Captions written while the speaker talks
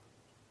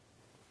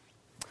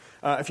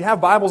If you have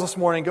Bibles this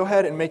morning, go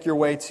ahead and make your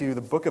way to the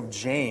book of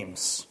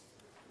James.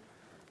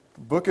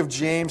 The book of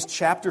James,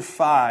 chapter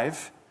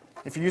 5.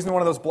 If you're using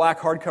one of those black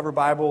hardcover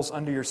Bibles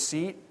under your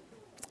seat,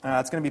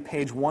 it's going to be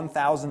page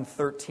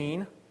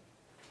 1013.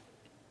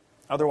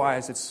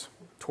 Otherwise, it's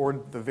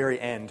toward the very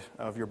end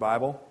of your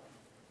Bible.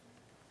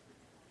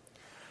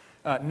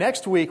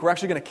 Next week, we're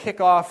actually going to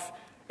kick off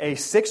a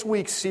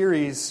 6-week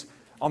series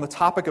on the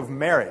topic of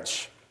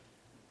marriage.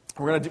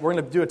 We're going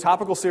to do a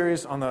topical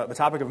series on the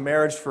topic of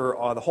marriage for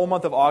the whole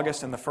month of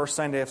August and the first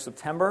Sunday of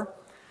September.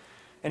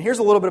 And here's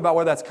a little bit about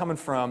where that's coming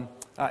from.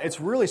 It's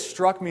really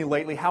struck me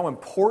lately how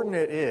important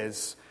it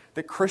is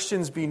that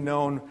Christians be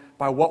known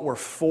by what we're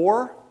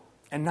for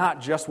and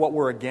not just what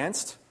we're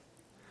against.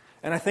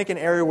 And I think an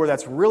area where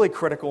that's really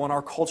critical in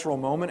our cultural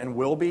moment and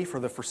will be for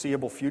the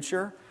foreseeable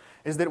future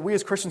is that we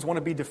as Christians want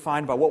to be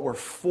defined by what we're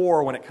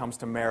for when it comes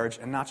to marriage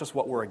and not just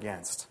what we're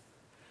against.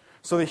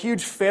 So the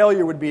huge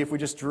failure would be if we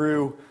just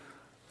drew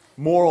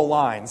moral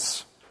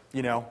lines,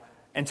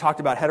 and talked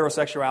about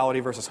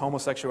heterosexuality versus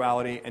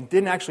homosexuality and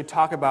didn't actually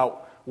talk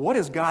about what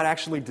has God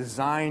actually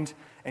designed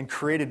and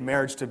created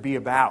marriage to be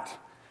about.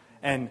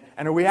 And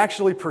are we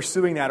actually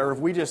pursuing that, or are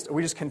we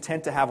just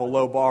content to have a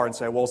low bar and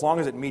say, well, as long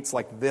as it meets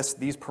like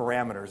these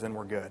parameters, then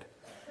we're good.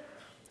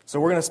 So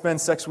we're going to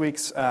spend 6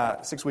 weeks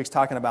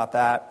talking about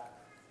that.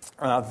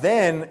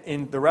 Then,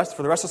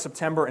 for the rest of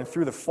September and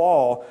through the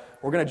fall,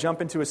 we're going to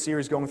jump into a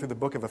series going through the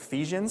book of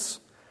Ephesians.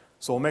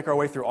 So we'll make our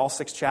way through all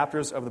 6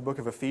 chapters of the book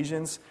of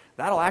Ephesians.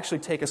 That'll actually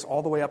take us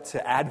all the way up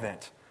to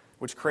Advent,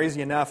 which,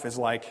 crazy enough, is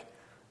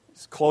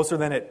it's closer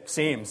than it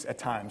seems at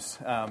times.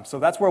 So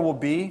that's where we'll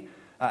be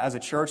as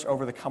a church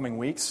over the coming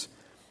weeks.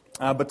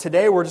 But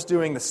today we're just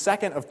doing the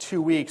second of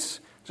 2 weeks,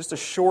 just a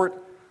short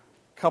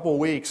couple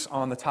weeks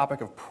on the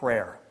topic of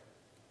prayer.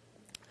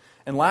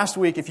 And last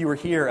week, if you were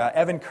here,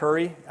 Evan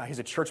Curry, he's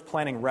a church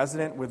planning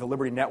resident with the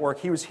Liberty Network,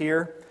 he was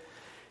here,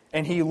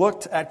 and he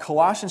looked at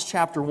Colossians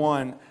chapter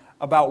 1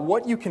 about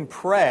what you can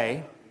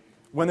pray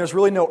when there's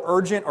really no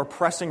urgent or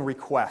pressing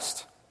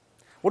request.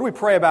 What do we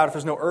pray about if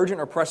there's no urgent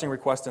or pressing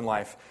request in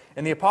life?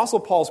 And the Apostle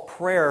Paul's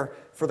prayer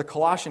for the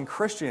Colossian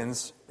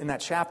Christians in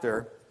that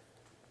chapter,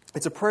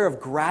 it's a prayer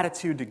of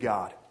gratitude to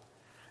God.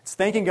 It's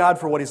thanking God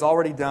for what He's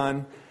already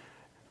done.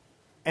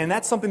 And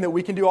that's something that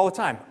we can do all the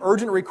time.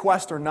 Urgent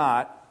request or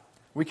not,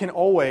 we can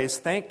always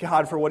thank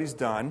God for what He's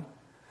done.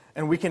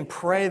 And we can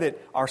pray that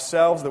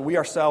we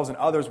ourselves and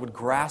others would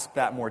grasp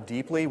that more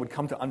deeply, would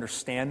come to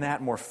understand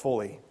that more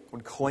fully,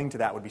 would cling to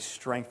that, would be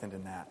strengthened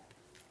in that.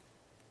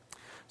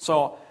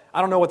 So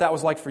I don't know what that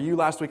was like for you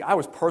last week. I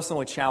was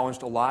personally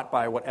challenged a lot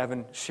by what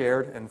Evan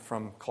shared and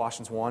from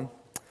Colossians 1.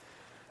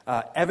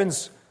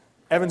 Evan's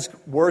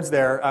words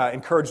there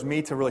encouraged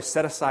me to really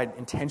set aside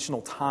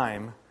intentional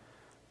time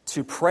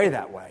to pray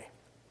that way.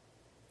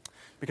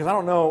 Because I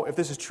don't know if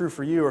this is true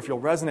for you or if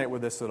you'll resonate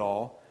with this at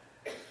all.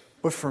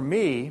 But for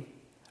me,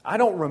 I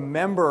don't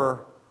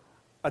remember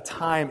a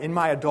time in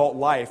my adult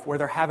life where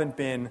there haven't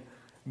been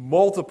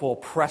multiple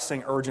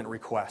pressing urgent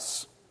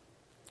requests,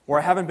 where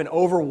I haven't been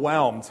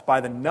overwhelmed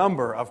by the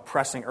number of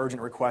pressing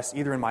urgent requests,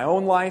 either in my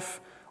own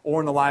life or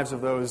in the lives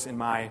of those in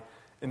my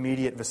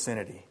immediate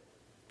vicinity.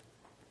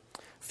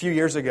 A few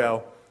years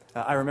ago,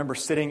 I remember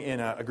sitting in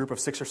a group of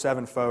 6 or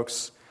 7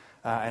 folks,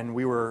 and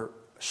we were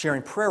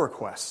sharing prayer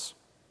requests.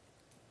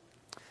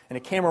 And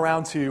it came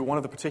around to one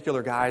of the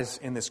particular guys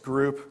in this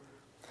group.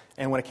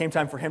 And when it came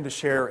time for him to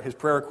share his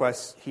prayer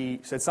requests, he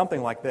said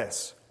something like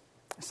this.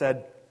 He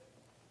said,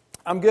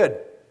 I'm good.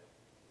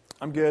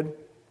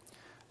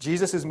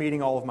 Jesus is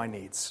meeting all of my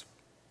needs.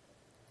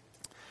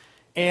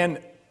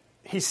 And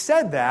he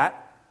said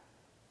that,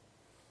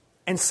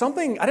 and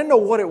something, I didn't know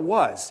what it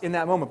was in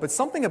that moment, but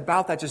something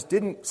about that just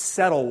didn't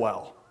settle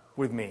well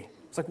with me.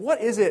 It's like,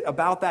 what is it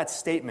about that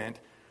statement?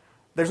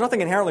 There's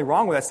nothing inherently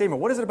wrong with that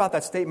statement. What is it about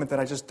that statement that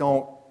I just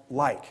don't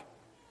like?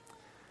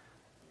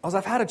 As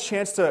I've had a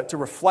chance to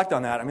reflect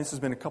on that, this has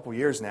been a couple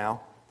years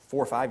now,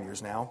 4 or 5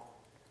 years now,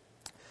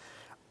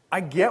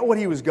 I get what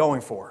he was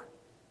going for,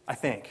 I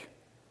think.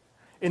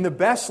 In the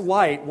best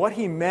light, what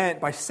he meant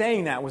by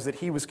saying that was that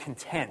he was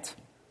content,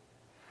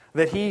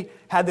 that he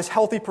had this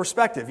healthy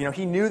perspective.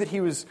 He knew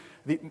that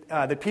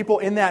that people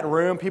in that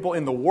room, people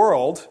in the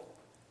world,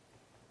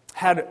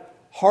 had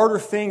harder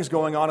things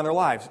going on in their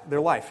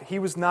life. He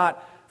was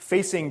not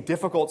facing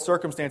difficult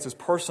circumstances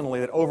personally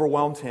that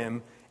overwhelmed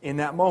him in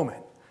that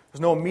moment. There's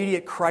no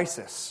immediate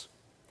crisis.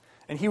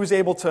 And he was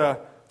able to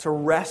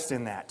rest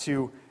in that,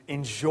 to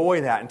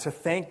enjoy that, and to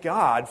thank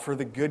God for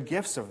the good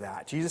gifts of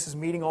that. Jesus is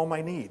meeting all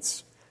my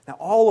needs. Now,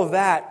 all of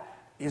that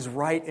is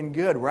right and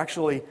good. We're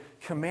actually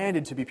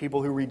commanded to be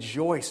people who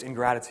rejoice in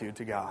gratitude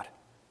to God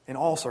in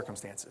all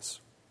circumstances.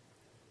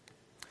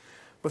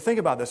 But think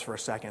about this for a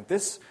second.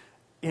 This,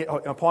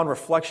 upon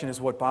reflection, is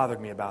what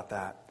bothered me about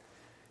that.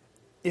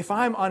 If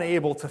I'm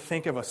unable to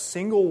think of a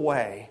single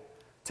way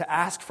to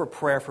ask for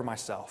prayer for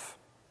myself,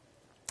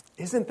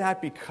 isn't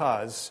that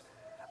because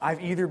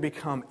I've either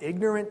become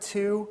ignorant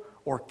to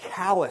or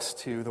callous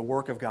to the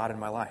work of God in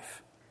my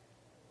life?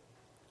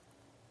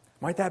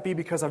 Might that be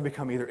because I've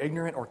become either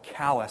ignorant or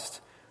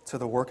calloused to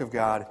the work of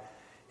God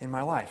in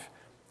my life.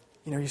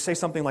 You say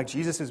something like,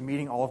 Jesus is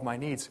meeting all of my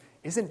needs.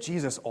 Isn't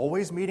Jesus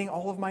always meeting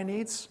all of my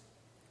needs?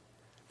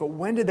 But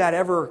when did that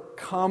ever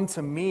come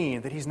to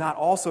mean that he's not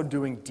also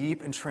doing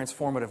deep and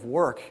transformative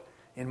work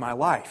in my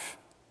life?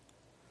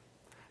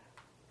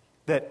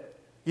 That,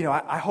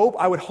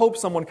 I would hope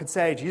someone could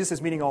say, Jesus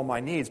is meeting all my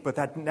needs, but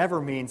that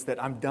never means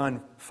that I'm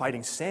done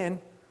fighting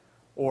sin.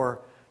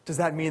 Or does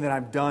that mean that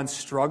I'm done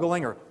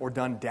struggling or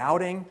done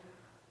doubting?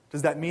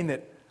 Does that mean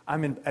that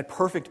I'm at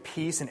perfect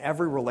peace in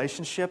every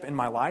relationship in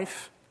my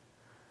life?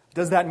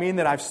 Does that mean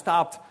that I've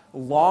stopped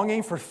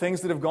longing for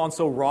things that have gone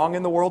so wrong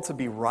in the world to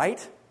be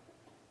right?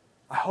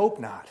 I hope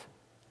not.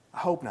 I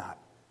hope not.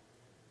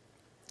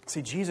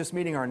 See, Jesus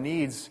meeting our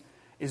needs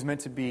is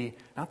meant to be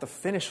not the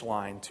finish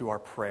line to our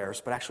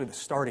prayers, but actually the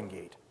starting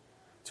gate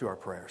to our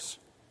prayers.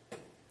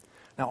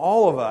 Now,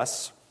 all of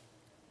us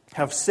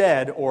have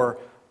said or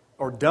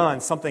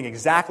done something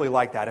exactly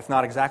like that, if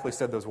not exactly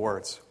said those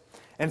words.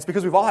 And it's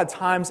because we've all had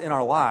times in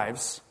our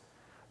lives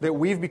that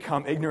we've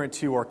become ignorant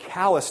to or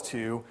callous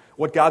to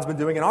what God's been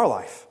doing in our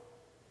life.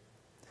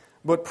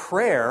 But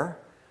prayer,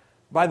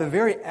 by the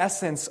very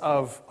essence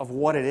of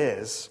what it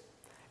is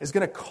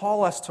going to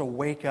call us to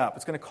wake up.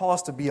 It's going to call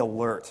us to be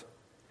alert.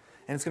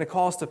 And it's going to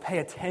call us to pay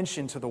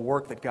attention to the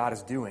work that God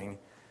is doing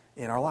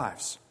in our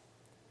lives.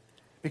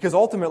 Because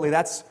ultimately,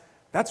 that's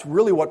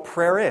really what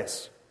prayer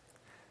is.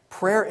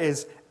 Prayer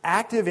is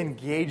active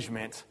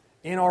engagement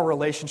in our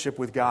relationship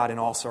with God in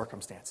all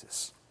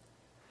circumstances.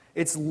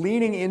 It's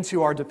leaning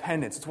into our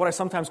dependence. It's what I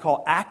sometimes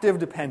call active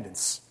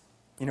dependence.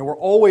 We're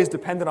always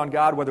dependent on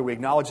God, whether we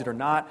acknowledge it or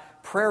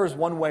not. Prayer is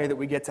one way that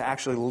we get to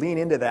actually lean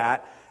into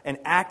that and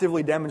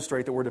actively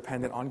demonstrate that we're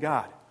dependent on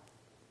God.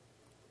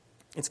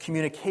 It's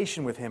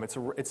communication with Him.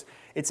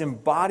 It's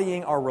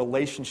embodying our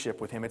relationship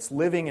with Him. It's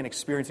living and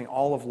experiencing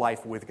all of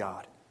life with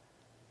God.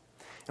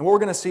 And what we're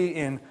going to see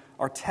in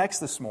our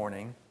text this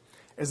morning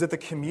is that the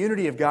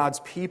community of God's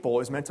people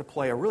is meant to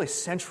play a really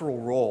central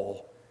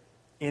role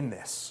in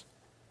this.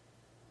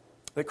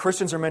 That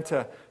Christians are meant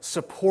to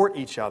support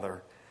each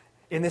other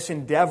in this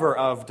endeavor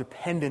of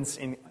dependence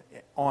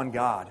on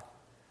God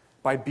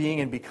by being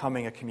and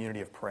becoming a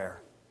community of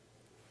prayer.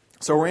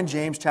 So we're in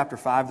James chapter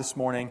 5 this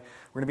morning.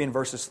 We're going to be in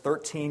verses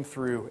 13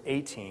 through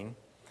 18.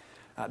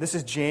 This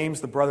is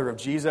James, the brother of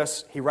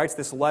Jesus. He writes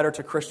this letter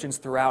to Christians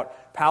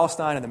throughout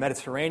Palestine and the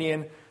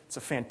Mediterranean. It's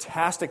a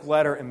fantastic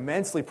letter,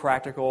 immensely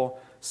practical.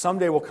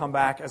 Someday we'll come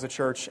back as a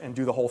church and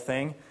do the whole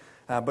thing.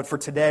 But for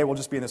today, we'll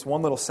just be in this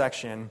one little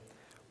section.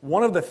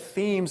 One of the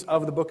themes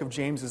of the book of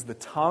James is the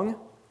tongue.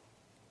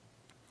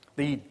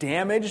 The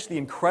damage, the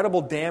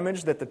incredible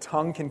damage that the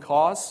tongue can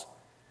cause,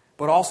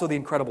 but also the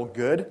incredible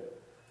good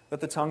that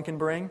the tongue can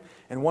bring.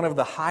 And one of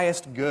the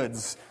highest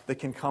goods that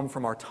can come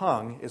from our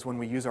tongue is when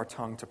we use our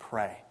tongue to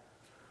pray.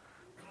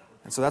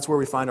 And so that's where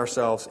we find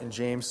ourselves in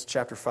James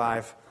chapter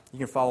 5. You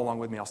can follow along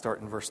with me. I'll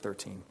start in verse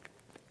 13.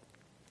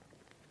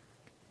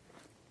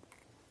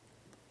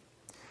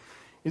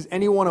 Is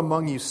anyone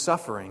among you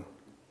suffering?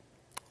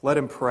 Let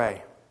him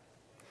pray.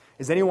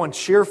 Is anyone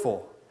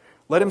cheerful?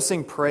 Let him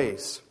sing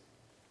praise.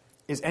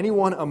 Is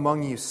anyone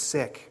among you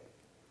sick?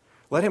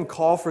 Let him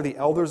call for the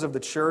elders of the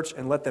church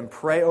and let them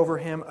pray over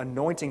him,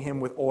 anointing him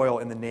with oil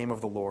in the name of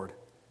the Lord.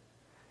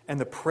 And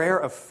the prayer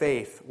of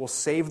faith will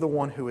save the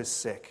one who is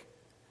sick,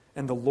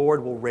 and the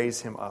Lord will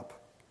raise him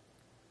up.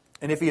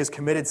 And if he has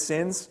committed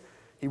sins,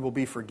 he will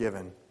be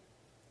forgiven.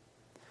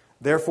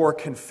 Therefore,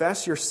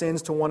 confess your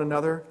sins to one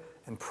another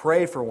and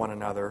pray for one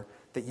another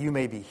that you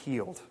may be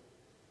healed.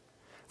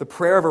 The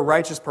prayer of a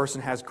righteous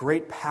person has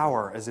great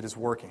power as it is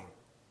working.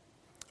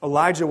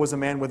 Elijah was a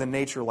man with a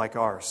nature like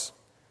ours,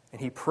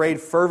 and he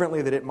prayed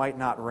fervently that it might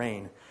not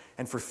rain.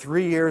 And for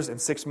 3 years and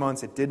 6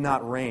 months it did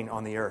not rain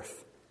on the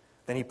earth.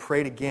 Then he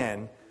prayed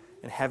again,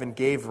 and heaven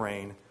gave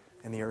rain,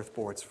 and the earth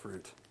bore its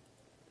fruit.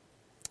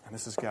 And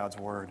this is God's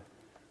word.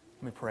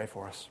 Let me pray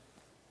for us.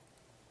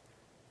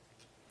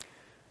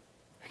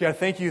 God,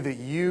 thank you that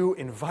you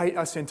invite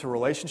us into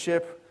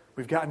relationship.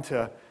 We've gotten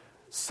to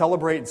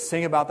celebrate and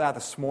sing about that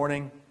this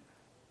morning.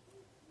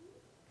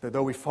 That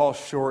though we fall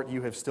short,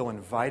 you have still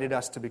invited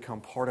us to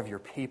become part of your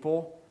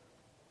people.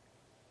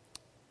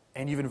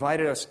 And you've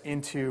invited us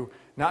into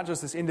not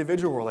just this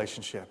individual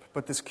relationship,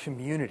 but this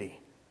community.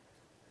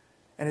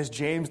 And as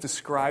James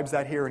describes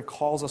that here and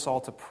calls us all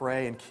to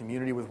pray in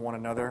community with one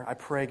another, I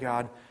pray,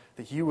 God,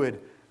 that you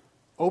would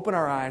open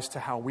our eyes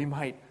to how we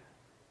might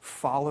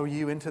follow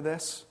you into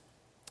this,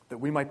 that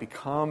we might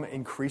become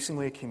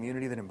increasingly a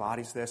community that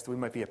embodies this, that we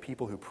might be a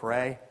people who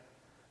pray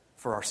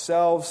for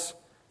ourselves,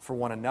 for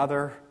one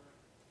another,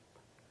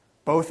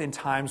 both in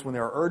times when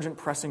there are urgent,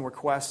 pressing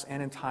requests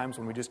and in times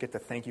when we just get to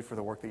thank you for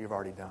the work that you've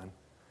already done.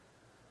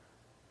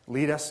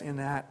 Lead us in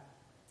that.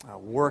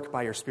 Work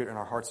by your Spirit in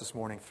our hearts this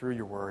morning through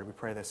your word. We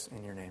pray this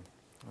in your name.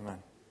 Amen.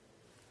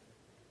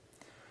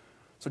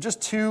 So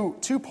just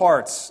two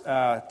parts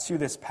to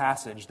this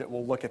passage that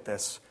we'll look at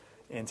this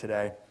in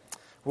today.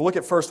 We'll look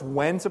at first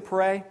when to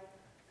pray,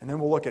 and then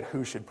we'll look at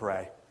who should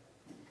pray.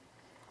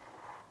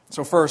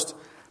 So first,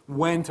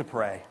 when to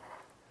pray.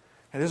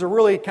 And there's a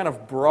really kind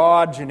of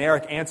broad,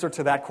 generic answer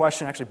to that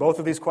question, actually both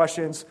of these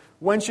questions.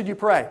 When should you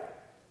pray?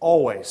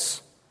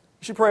 Always.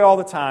 You should pray all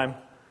the time.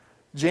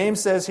 James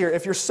says here,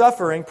 if you're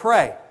suffering,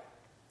 pray.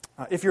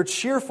 If you're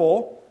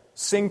cheerful,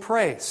 sing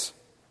praise.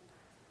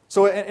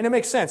 So, and it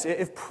makes sense.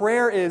 If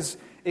prayer is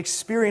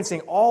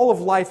experiencing all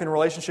of life in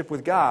relationship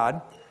with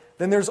God,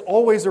 then there's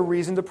always a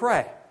reason to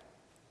pray.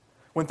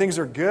 When things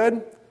are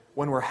good,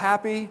 when we're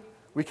happy,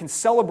 we can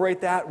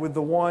celebrate that with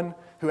the one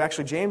who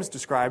actually James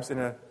describes in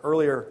an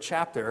earlier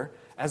chapter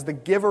as the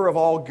giver of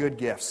all good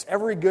gifts.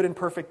 Every good and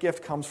perfect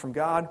gift comes from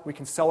God. We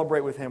can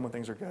celebrate with Him when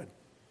things are good.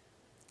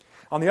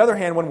 On the other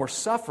hand, when we're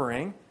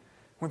suffering,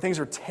 when things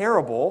are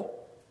terrible,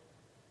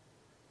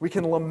 we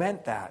can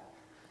lament that.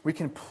 We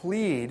can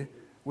plead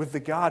with the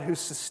God who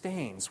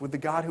sustains, with the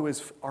God who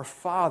is our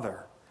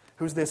Father,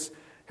 who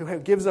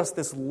gives us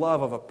this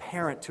love of a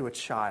parent to a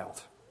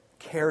child,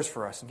 cares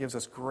for us and gives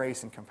us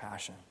grace and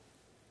compassion.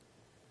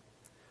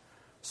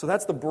 So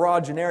that's the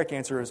broad, generic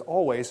answer as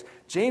always.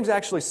 James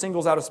actually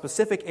singles out a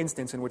specific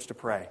instance in which to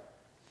pray.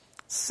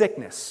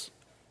 Sickness.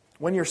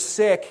 When you're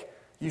sick,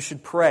 you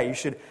should pray. You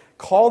should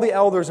call the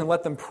elders and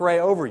let them pray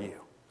over you.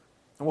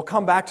 And we'll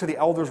come back to the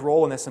elders'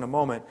 role in this in a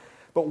moment.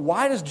 But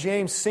why does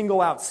James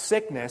single out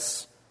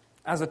sickness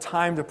as a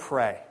time to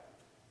pray?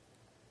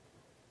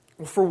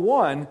 Well, for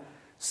one,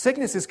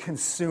 sickness is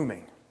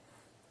consuming.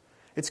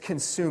 It's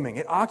consuming.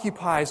 It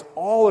occupies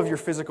all of your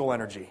physical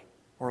energy,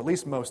 or at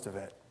least most of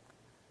it.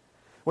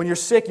 When you're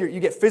sick, you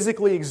get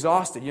physically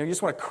exhausted. You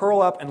just want to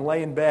curl up and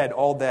lay in bed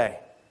all day.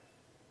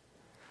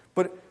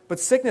 But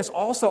sickness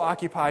also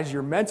occupies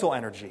your mental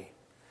energy.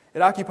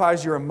 It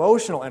occupies your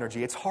emotional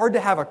energy. It's hard to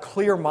have a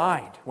clear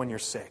mind when you're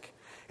sick.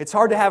 It's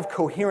hard to have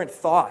coherent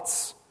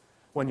thoughts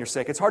when you're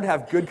sick. It's hard to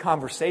have good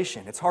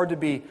conversation. It's hard to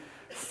be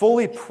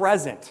fully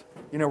present,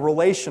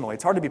 relationally.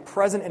 It's hard to be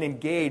present and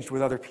engaged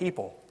with other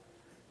people.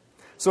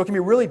 So it can be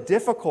really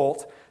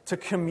difficult to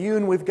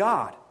commune with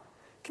God.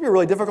 It can be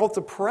really difficult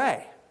to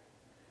pray.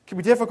 It can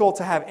be difficult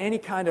to have any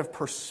kind of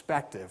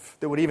perspective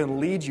that would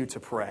even lead you to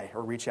pray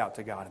or reach out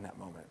to God in that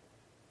moment.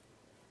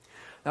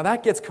 Now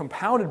that gets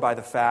compounded by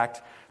the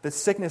fact that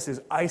sickness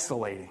is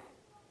isolating.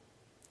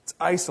 It's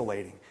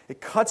isolating. It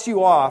cuts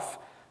you off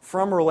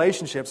from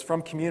relationships,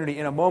 from community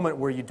in a moment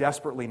where you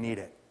desperately need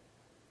it.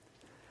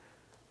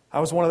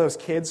 I was one of those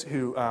kids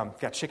who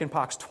got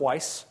chickenpox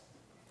twice.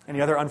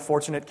 Any other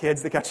unfortunate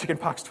kids that got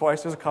chickenpox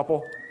twice? There's a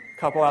couple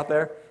out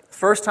there.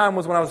 First time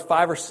was when I was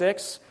 5 or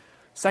 6.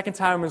 Second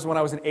time was when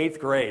I was in 8th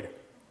grade.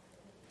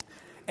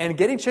 And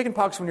getting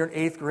chickenpox when you're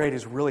in 8th grade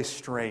is really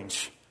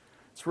strange.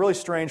 It's really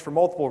strange for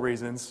multiple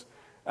reasons.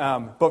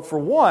 But for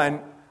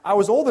one, I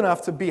was old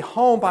enough to be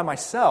home by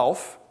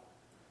myself.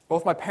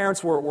 Both my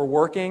parents were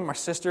working. My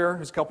sister,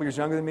 who's a couple years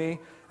younger than me,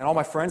 and all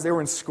my friends, they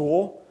were in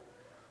school.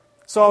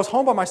 So I was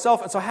home by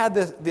myself, and so I had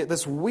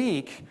this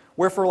week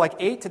where for like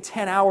 8 to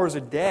 10 hours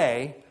a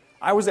day,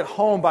 I was at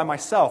home by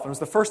myself. And it was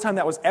the first time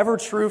that was ever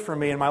true for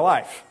me in my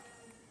life.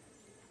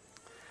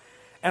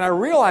 And I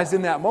realized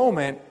in that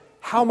moment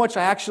how much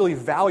I actually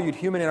valued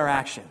human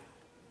interaction.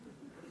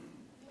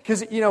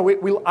 Because,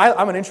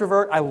 I'm an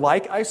introvert. I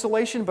like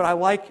isolation, but I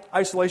like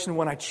isolation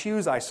when I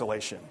choose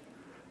isolation.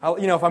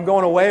 If I'm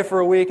going away for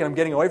a week and I'm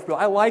getting away from people,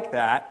 I like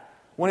that.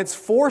 When it's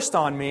forced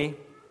on me,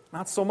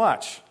 not so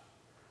much.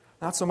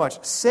 Not so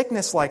much.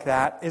 Sickness like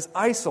that is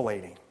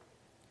isolating.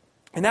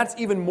 And that's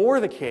even more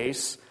the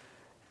case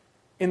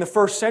in the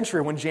first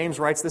century when James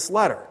writes this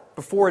letter,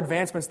 before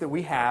advancements that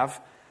we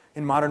have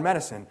in modern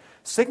medicine.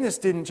 Sickness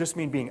didn't just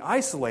mean being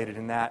isolated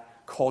in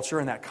that culture,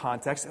 in that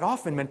context. It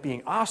often meant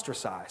being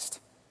ostracized.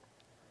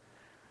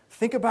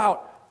 Think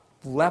about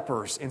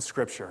lepers in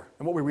Scripture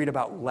and what we read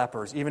about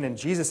lepers, even in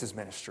Jesus'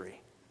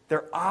 ministry.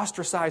 They're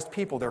ostracized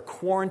people. They're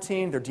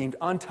quarantined. They're deemed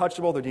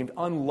untouchable. They're deemed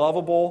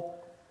unlovable.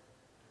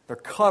 They're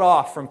cut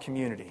off from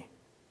community.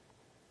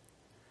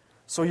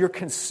 So you're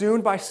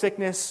consumed by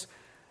sickness.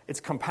 It's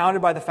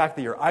compounded by the fact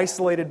that you're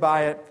isolated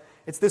by it.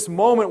 It's this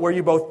moment where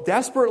you both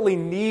desperately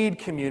need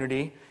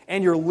community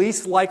and you're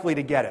least likely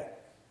to get it.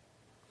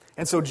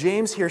 And so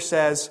James here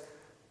says,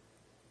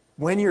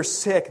 when you're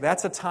sick,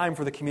 that's a time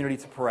for the community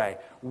to pray.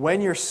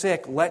 When you're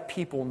sick, let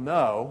people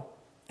know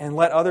and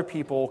let other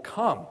people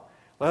come.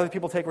 Let other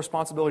people take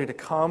responsibility to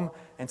come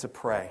and to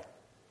pray.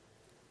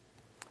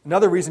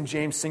 Another reason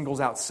James singles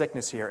out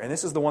sickness here, and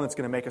this is the one that's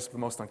going to make us the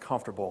most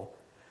uncomfortable,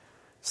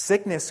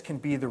 sickness can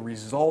be the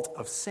result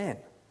of sin.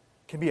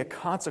 It can be a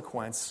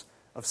consequence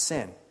of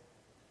sin.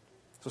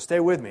 So stay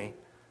with me.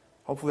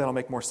 Hopefully that'll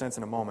make more sense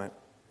in a moment.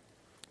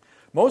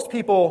 Most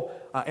people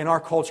in our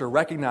culture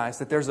recognize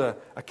that there's a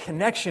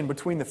connection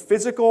between the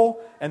physical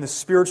and the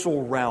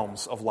spiritual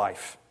realms of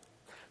life.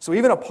 So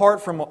even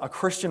apart from a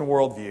Christian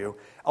worldview,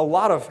 a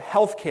lot of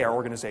healthcare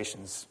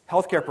organizations,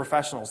 healthcare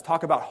professionals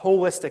talk about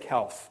holistic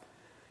health.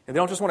 And they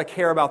don't just want to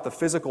care about the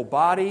physical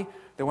body,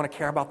 they want to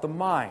care about the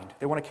mind.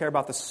 They want to care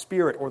about the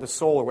spirit or the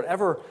soul or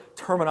whatever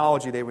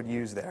terminology they would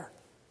use there.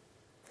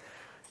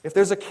 If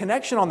there's a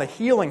connection on the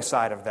healing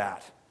side of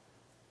that,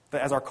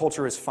 as our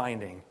culture is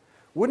finding,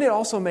 wouldn't it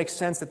also make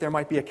sense that there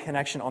might be a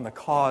connection on the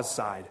cause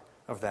side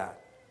of that?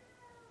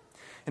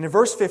 And in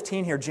verse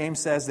 15 here, James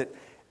says that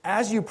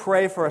as you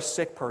pray for a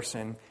sick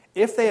person,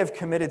 if they have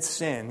committed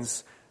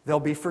sins, they'll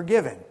be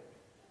forgiven.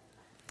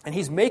 And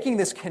he's making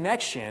this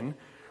connection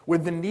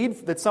with the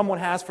need that someone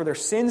has for their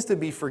sins to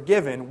be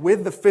forgiven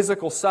with the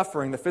physical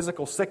suffering, the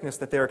physical sickness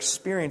that they're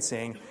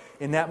experiencing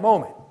in that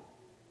moment.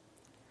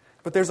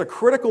 But there's a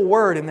critical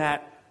word in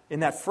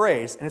that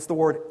phrase, and it's the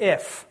word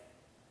if.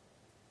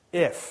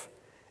 If.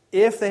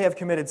 If they have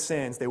committed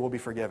sins, they will be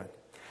forgiven.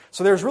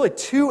 So there's really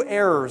two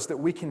errors that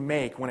we can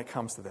make when it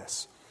comes to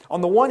this.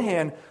 On the one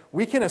hand,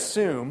 we can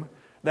assume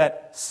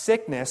that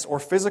sickness or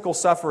physical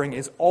suffering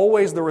is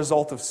always the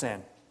result of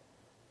sin.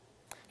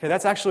 Okay,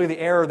 that's actually the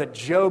error that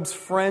Job's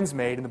friends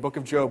made in the book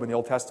of Job in the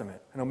Old Testament.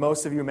 I know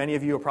many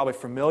of you are probably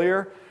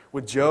familiar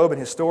with Job and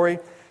his story.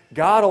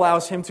 God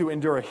allows him to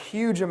endure a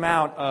huge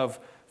amount of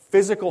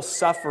physical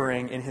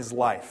suffering in his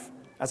life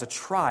as a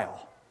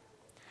trial.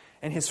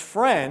 And his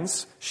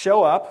friends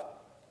show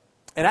up,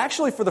 and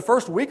actually for the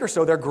first week or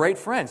so, they're great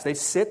friends. They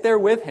sit there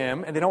with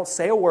him, and they don't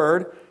say a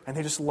word, and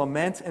they just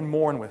lament and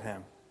mourn with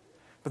him.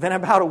 But then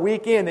about a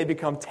week in, they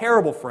become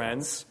terrible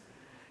friends,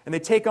 and they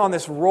take on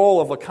this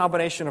role of a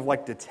combination of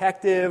like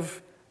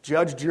detective,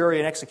 judge, jury,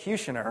 and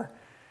executioner,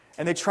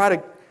 and they try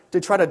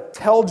to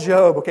tell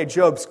Job, okay,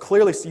 Job,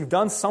 clearly you've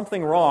done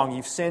something wrong,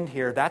 you've sinned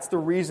here, that's the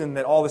reason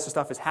that all this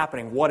stuff is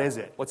happening. What is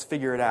it? Let's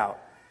figure it out.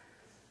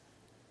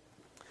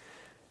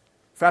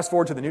 Fast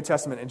forward to the New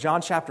Testament. In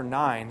John chapter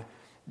 9,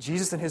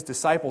 Jesus and his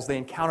disciples, they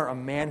encounter a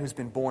man who's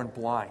been born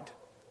blind.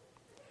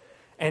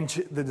 And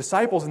the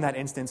disciples in that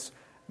instance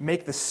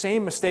make the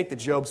same mistake that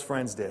Job's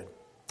friends did.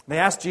 They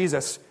ask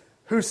Jesus,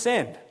 who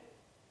sinned?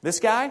 This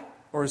guy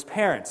or his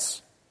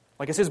parents?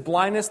 Like, is his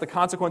blindness the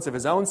consequence of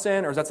his own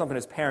sin, or is that something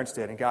his parents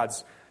did and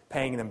God's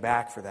paying them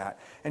back for that?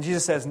 And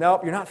Jesus says,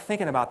 nope, you're not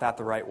thinking about that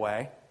the right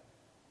way.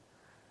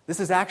 This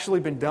has actually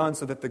been done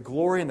so that the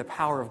glory and the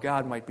power of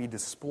God might be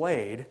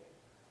displayed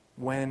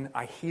when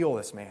I heal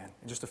this man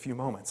in just a few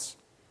moments.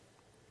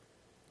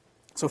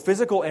 So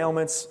physical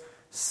ailments,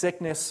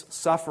 sickness,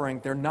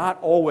 suffering, they're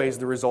not always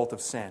the result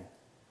of sin.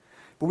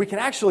 But we can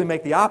actually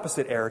make the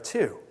opposite error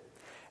too.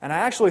 And I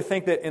actually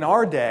think that in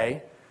our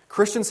day,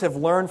 Christians have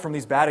learned from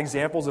these bad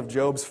examples of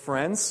Job's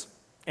friends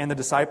and the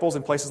disciples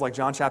in places like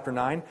John chapter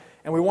 9,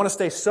 and we want to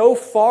stay so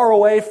far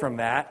away from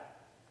that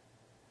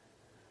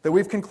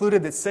we've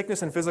concluded that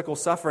sickness and physical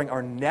suffering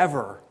are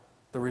never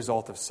the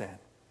result of sin,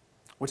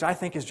 which I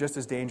think is just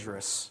as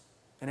dangerous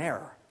an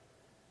error.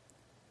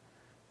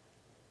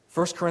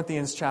 1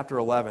 Corinthians chapter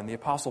 11, the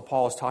Apostle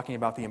Paul is talking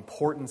about the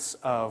importance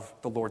of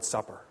the Lord's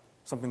Supper,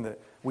 something that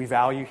we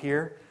value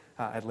here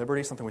at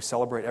Liberty, something we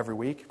celebrate every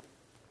week.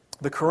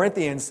 The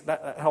Corinthians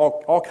had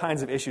all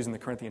kinds of issues in the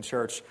Corinthian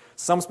church,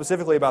 some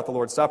specifically about the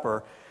Lord's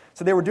Supper.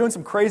 So they were doing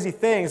some crazy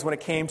things when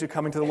it came to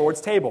coming to the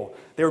Lord's table.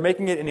 They were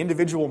making it an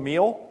individual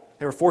meal.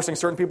 They were forcing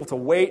certain people to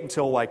wait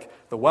until like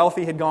the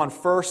wealthy had gone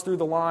first through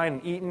the line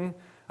and eaten.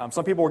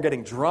 Some people were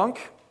getting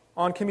drunk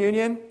on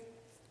communion.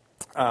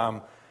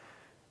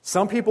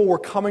 Some people were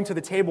coming to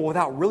the table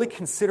without really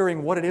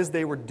considering what it is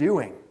they were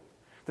doing.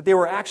 That they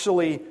were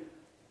actually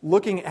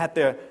looking at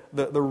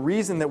the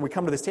reason that we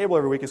come to this table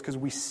every week is because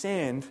we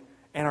sinned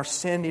and our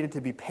sin needed to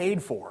be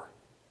paid for.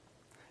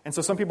 And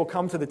so some people were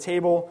coming to the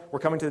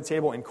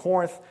table in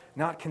Corinth,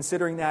 not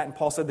considering that, and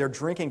Paul said they're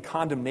drinking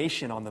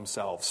condemnation on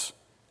themselves.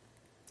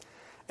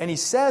 And he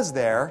says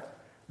there,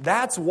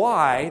 that's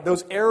why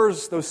those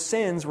errors, those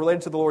sins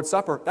related to the Lord's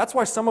Supper, that's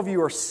why some of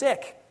you are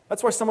sick.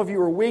 That's why some of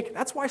you are weak.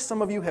 That's why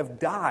some of you have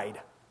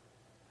died.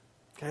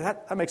 Okay,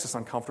 that makes us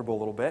uncomfortable a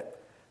little bit.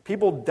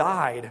 People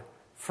died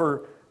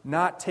for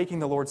not taking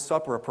the Lord's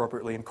Supper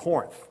appropriately in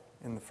Corinth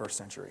in the first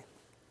century.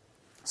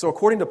 So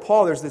according to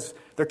Paul,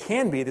 there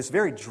can be this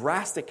very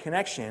drastic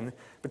connection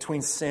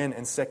between sin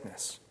and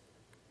sickness.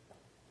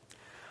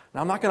 Now,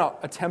 I'm not going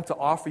to attempt to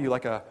offer you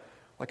like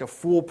a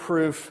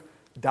foolproof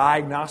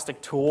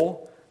diagnostic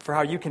tool for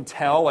how you can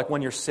tell like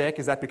when you're sick,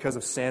 is that because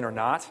of sin or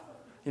not?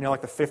 You know,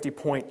 like the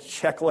 50-point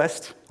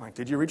checklist. Like,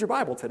 did you read your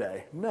Bible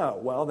today? No.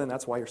 Well, then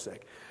that's why you're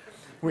sick.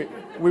 We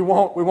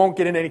won't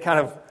get into any kind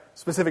of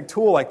specific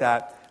tool like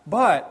that.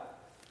 But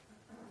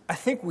I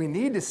think we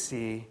need to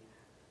see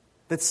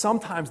that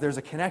sometimes there's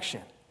a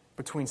connection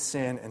between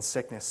sin and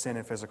sickness, sin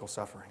and physical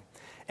suffering.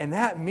 And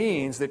that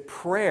means that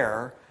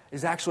prayer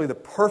is actually the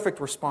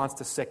perfect response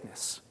to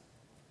sickness.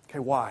 Okay,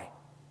 why?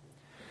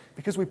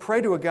 Because we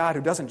pray to a God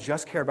who doesn't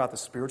just care about the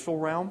spiritual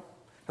realm,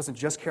 doesn't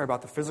just care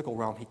about the physical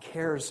realm. He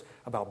cares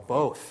about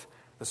both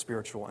the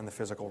spiritual and the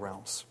physical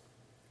realms.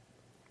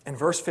 And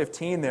verse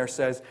 15 there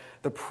says,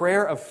 the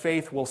prayer of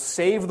faith will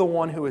save the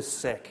one who is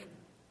sick.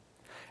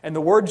 And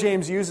the word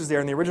James uses there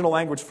in the original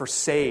language for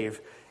save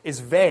is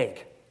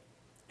vague.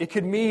 It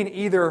could mean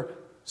either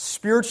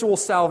spiritual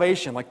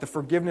salvation, like the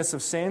forgiveness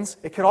of sins.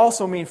 It could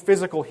also mean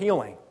physical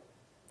healing.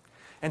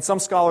 And some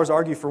scholars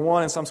argue for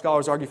one and some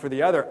scholars argue for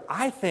the other.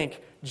 I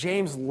think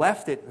James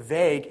left it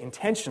vague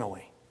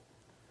intentionally.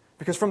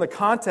 Because from the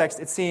context,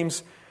 it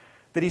seems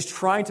that he's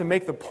trying to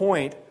make the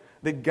point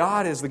that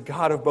God is the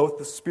God of both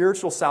the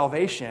spiritual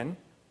salvation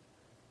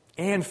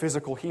and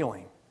physical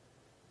healing.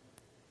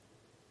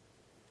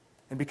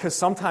 And because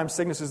sometimes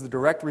sickness is the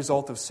direct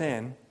result of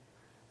sin,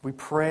 we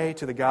pray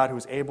to the God who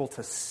is able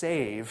to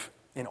save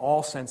in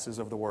all senses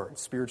of the word,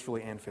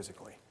 spiritually and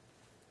physically.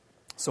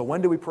 So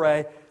when do we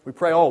pray? We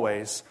pray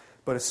always,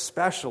 but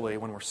especially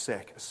when we're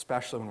sick,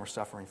 especially when we're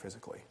suffering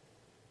physically.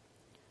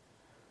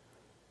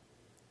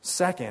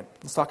 Second,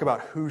 let's talk about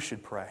who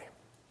should pray.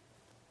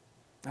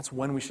 That's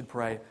when we should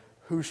pray.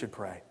 Who should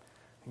pray?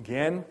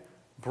 Again,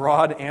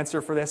 broad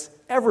answer for this.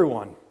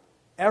 Everyone.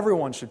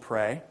 Everyone should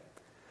pray.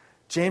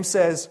 James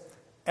says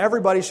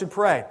everybody should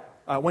pray.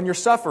 When you're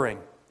suffering,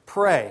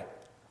 pray.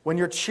 When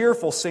you're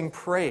cheerful, sing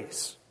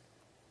praise.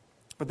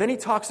 But then he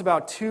talks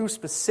about two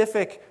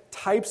specific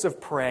types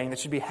of praying that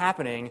should be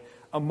happening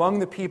among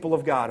the people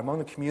of God, among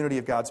the community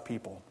of God's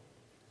people.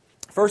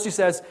 First, he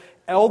says,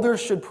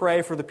 elders should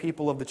pray for the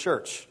people of the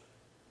church.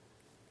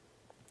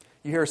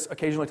 You hear us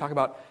occasionally talk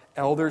about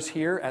elders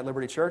here at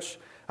Liberty Church.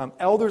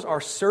 Elders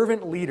are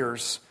servant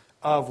leaders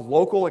of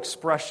local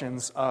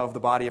expressions of the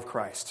body of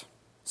Christ.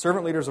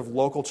 Servant leaders of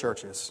local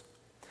churches.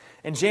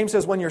 And James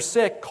says, when you're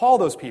sick, call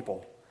those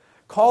people.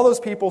 Call those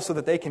people so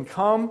that they can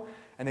come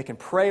and they can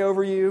pray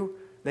over you.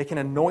 They can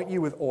anoint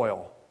you with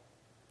oil.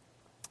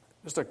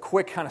 Just a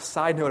quick kind of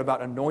side note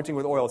about anointing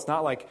with oil. It's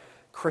not like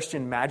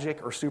Christian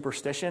magic or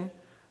superstition. It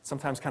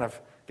sometimes kind of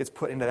gets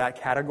put into that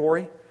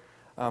category.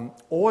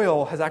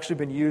 Oil has actually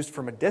been used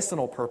for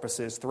medicinal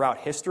purposes throughout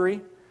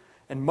history,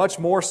 and much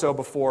more so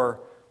before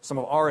some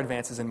of our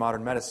advances in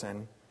modern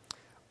medicine.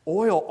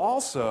 Oil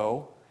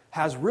also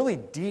has really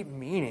deep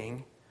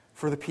meaning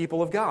for the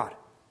people of God.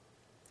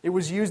 It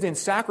was used in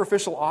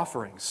sacrificial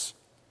offerings.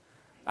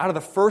 Out of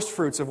the first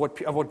fruits of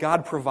what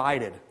God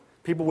provided,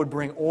 people would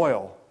bring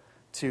oil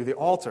to the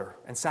altar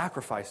and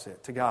sacrifice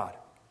it to God.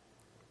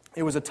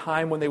 It was a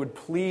time when they would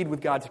plead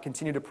with God to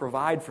continue to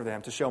provide for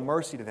them, to show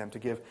mercy to them, to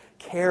give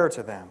care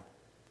to them.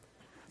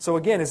 So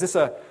again, is this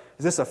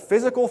a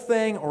physical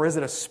thing or is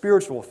it a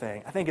spiritual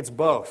thing? I think it's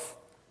both.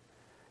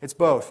 It's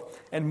both.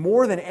 And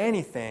more than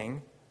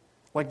anything,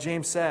 like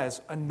James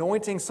says,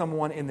 anointing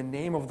someone in the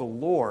name of the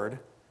Lord,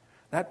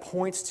 that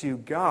points to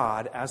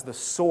God as the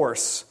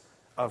source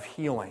of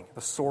healing,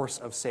 the source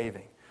of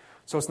saving.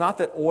 So it's not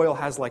that oil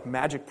has like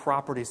magic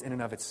properties in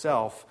and of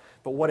itself,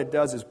 but what it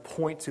does is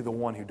point to the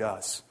one who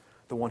does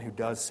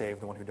save,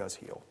 the one who does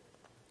heal.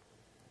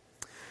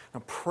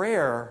 Now,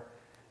 prayer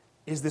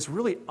is this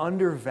really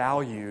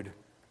undervalued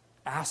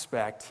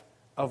aspect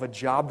of a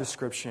job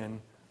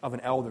description of an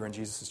elder in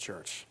Jesus'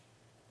 church.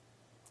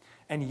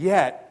 And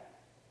yet,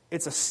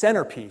 it's a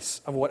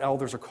centerpiece of what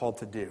elders are called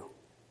to do.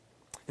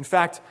 In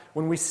fact,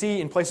 when we see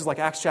in places like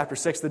Acts chapter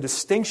 6 the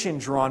distinction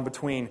drawn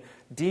between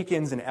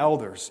deacons and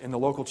elders in the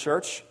local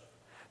church,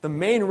 the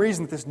main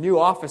reason that this new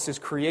office is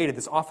created,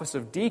 this office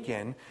of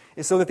deacon,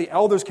 is so that the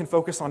elders can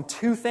focus on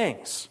two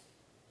things.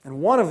 And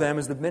one of them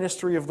is the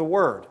ministry of the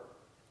word.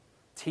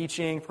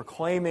 Teaching,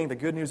 proclaiming the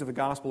good news of the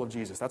gospel of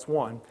Jesus. That's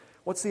one.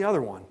 What's the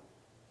other one?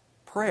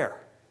 Prayer.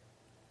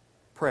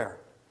 Prayer.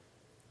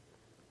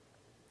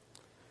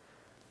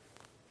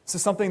 This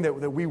is something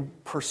that we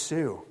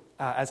pursue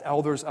as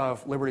elders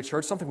of Liberty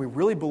Church, something we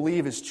really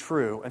believe is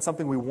true, and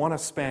something we want to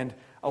spend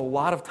a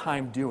lot of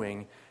time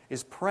doing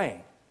is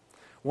praying.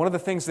 One of the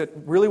things that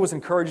really was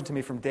encouraging to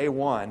me from day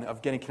one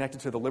of getting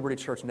connected to the Liberty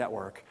Church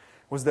network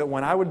was that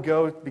when I would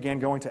begin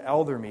going to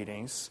elder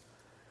meetings,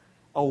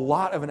 a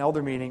lot of an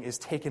elder meeting is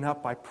taken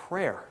up by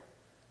prayer.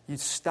 You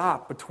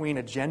stop between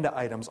agenda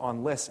items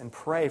on lists and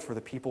pray for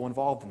the people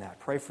involved in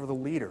that. Pray for the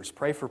leaders.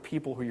 Pray for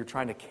people who you're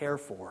trying to care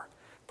for.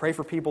 Pray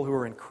for people who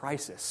are in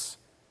crisis.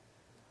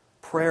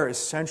 Prayer is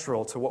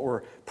central to what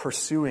we're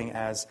pursuing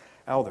as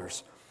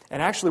elders.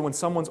 And actually, when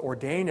someone's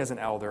ordained as an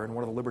elder in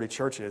one of the Liberty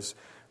churches,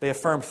 they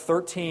affirm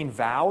 13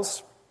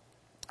 vows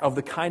of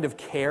the kind of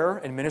care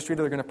and ministry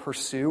that they're going to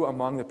pursue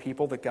among the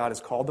people that God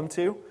has called them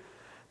to.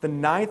 The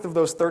 9th of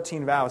those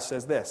 13 vows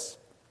says this: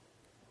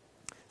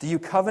 do you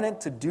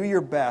covenant to do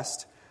your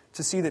best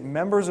to see that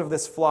members of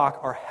this flock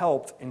are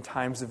helped in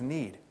times of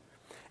need?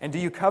 And do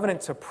you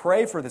covenant to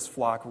pray for this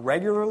flock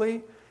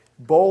regularly,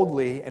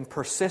 boldly, and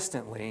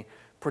persistently,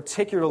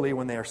 particularly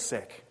when they are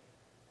sick?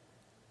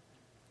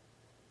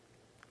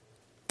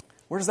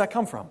 Where does that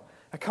come from?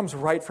 That comes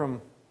right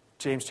from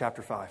James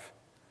chapter 5.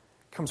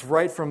 It comes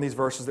right from these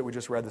verses that we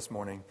just read this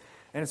morning.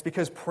 And it's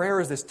because prayer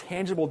is this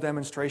tangible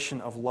demonstration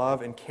of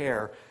love and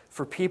care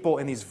for people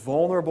in these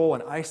vulnerable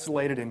and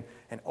isolated and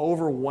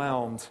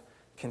overwhelmed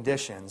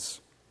conditions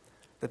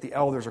that the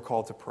elders are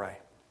called to pray.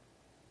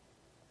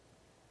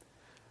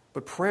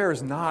 But prayer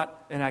is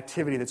not an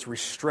activity that's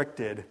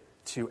restricted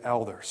to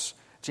elders.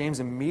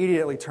 James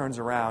immediately turns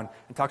around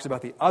and talks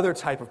about the other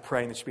type of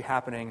praying that should be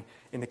happening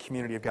in the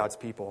community of God's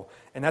people.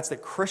 And that's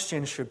that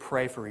Christians should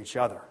pray for each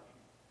other.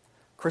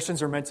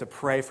 Christians are meant to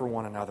pray for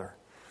one another.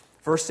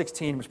 Verse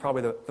 16 was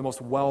probably the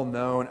most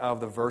well-known of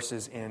the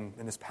verses in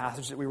this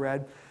passage that we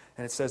read.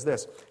 And it says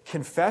this: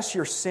 confess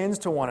your sins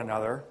to one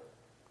another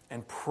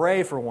and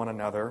pray for one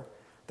another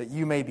that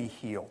you may be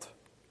healed.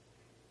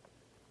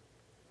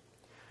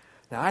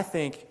 Now, I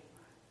think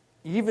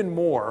even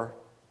more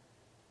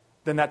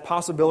then that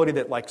possibility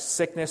that like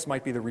sickness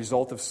might be the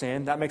result of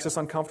sin, that makes us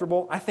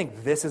uncomfortable. I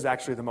think this is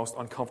actually the most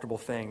uncomfortable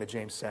thing that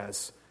James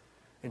says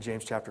in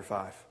James chapter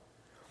 5.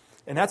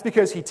 And that's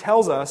because he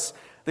tells us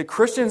that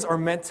Christians are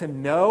meant to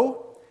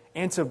know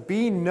and to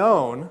be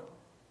known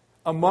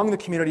among the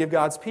community of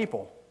God's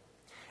people.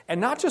 And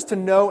not just to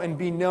know and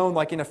be known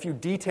like in a few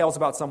details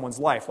about someone's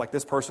life, like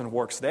this person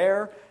works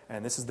there,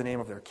 and this is the name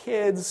of their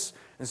kids,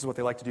 and this is what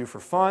they like to do for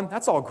fun.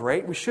 That's all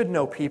great. We should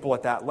know people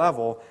at that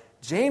level.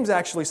 James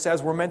actually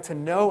says we're meant to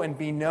know and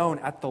be known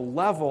at the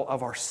level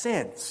of our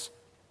sins.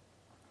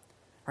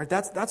 Right?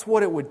 That's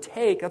what it would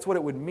take, that's what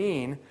it would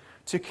mean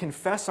to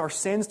confess our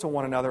sins to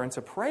one another and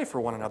to pray for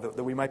one another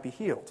that we might be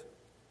healed.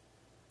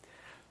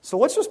 So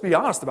let's just be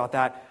honest about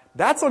that.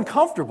 That's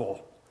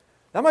uncomfortable.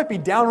 That might be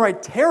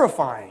downright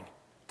terrifying,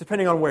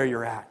 depending on where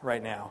you're at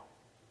right now.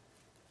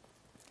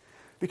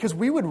 Because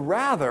we would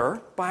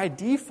rather, by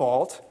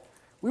default,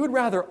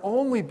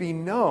 only be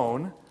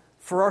known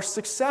for our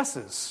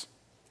successes,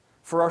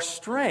 for our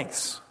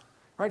strengths.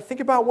 Right?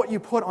 Think about what you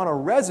put on a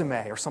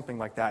resume or something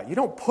like that. You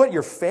don't put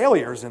your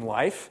failures in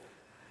life.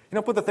 You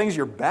don't put the things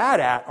you're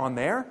bad at on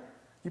there.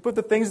 You put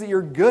the things that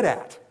you're good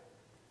at.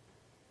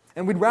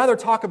 And we'd rather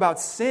talk about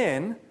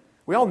sin.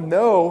 We all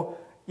know,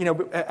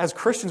 as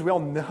Christians, we all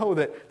know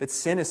that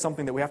sin is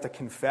something that we have to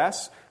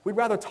confess. We'd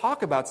rather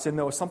talk about sin,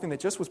 though, as something that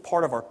just was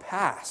part of our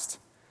past.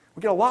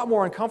 We get a lot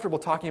more uncomfortable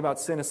talking about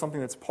sin as something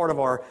that's part of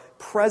our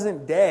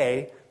present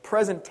day,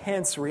 present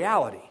tense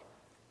reality.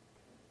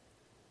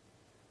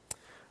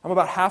 I'm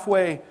about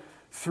halfway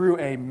through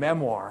a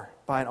memoir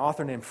by an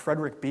author named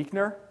Frederick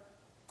Buechner.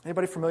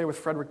 Anybody familiar with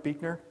Frederick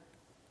Buechner?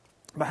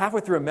 I'm about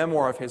halfway through a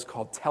memoir of his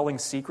called Telling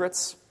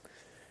Secrets.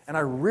 And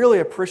I really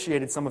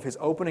appreciated some of his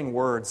opening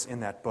words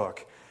in that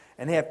book.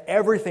 And they have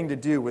everything to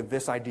do with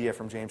this idea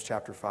from James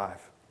chapter 5.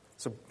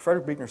 So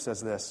Frederick Buechner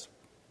says this.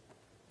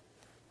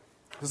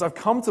 He says, I've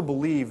come to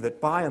believe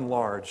that by and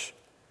large,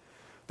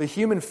 the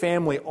human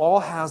family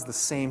all has the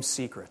same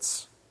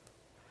secrets.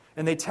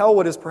 And they tell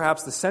what is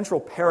perhaps the central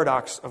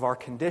paradox of our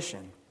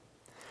condition.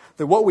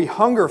 That what we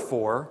hunger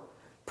for,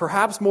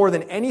 perhaps more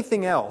than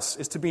anything else,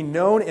 is to be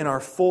known in our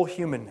full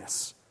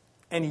humanness.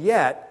 And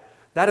yet,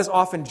 that is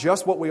often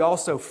just what we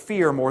also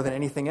fear more than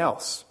anything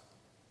else.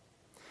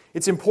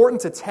 It's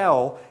important to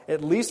tell,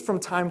 at least from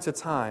time to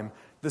time,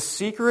 the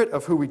secret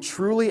of who we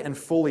truly and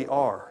fully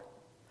are.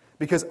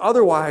 Because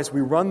otherwise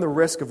we run the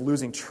risk of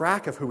losing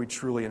track of who we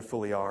truly and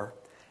fully are,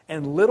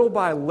 and little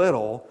by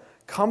little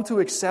come to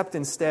accept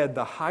instead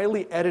the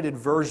highly edited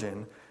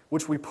version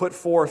which we put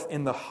forth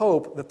in the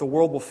hope that the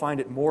world will find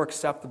it more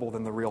acceptable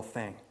than the real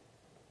thing.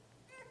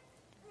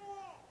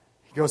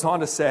 He goes on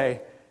to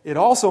say, it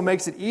also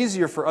makes it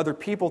easier for other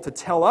people to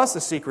tell us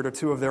a secret or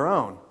two of their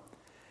own.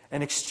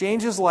 And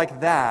exchanges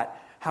like that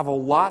have a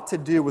lot to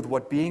do with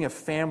what being a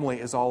family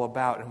is all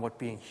about and what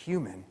being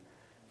human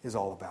is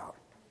all about.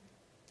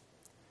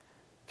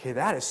 Okay,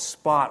 that is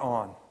spot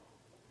on.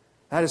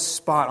 That is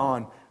spot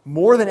on.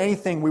 More than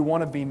anything, we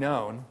want to be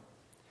known,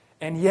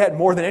 and yet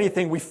more than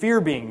anything, we fear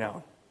being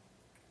known.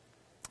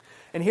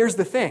 And here's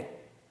the thing.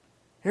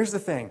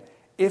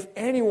 If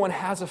anyone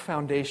has a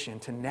foundation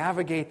to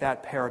navigate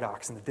that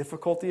paradox and the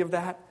difficulty of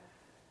that,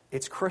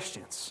 it's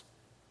Christians.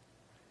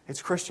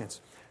 It's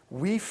Christians.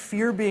 We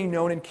fear being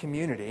known in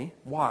community.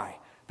 Why?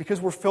 Because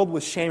we're filled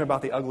with shame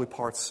about the ugly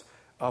parts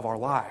of our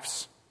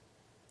lives.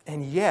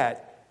 And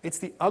yet, it's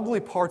the ugly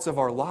parts of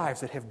our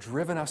lives that have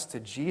driven us to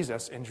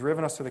Jesus and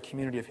driven us to the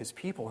community of His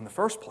people in the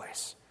first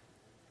place.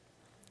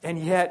 And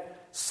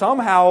yet,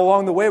 somehow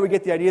along the way, we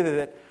get the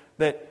idea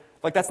that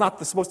that's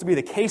not supposed to be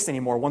the case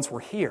anymore once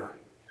we're here.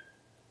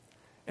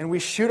 And we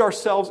shoot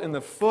ourselves in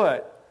the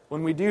foot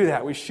when we do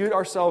that. We shoot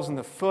ourselves in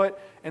the foot,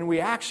 and we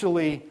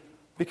actually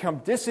become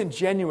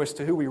disingenuous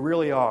to who we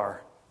really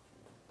are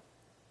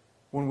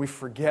when we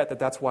forget that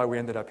that's why we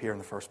ended up here in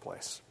the first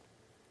place.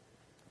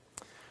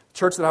 The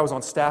church that I was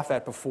on staff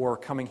at before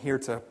coming here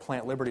to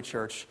plant Liberty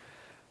Church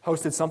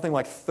hosted something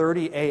like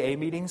 30 AA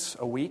meetings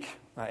a week.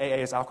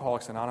 AA is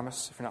Alcoholics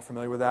Anonymous, if you're not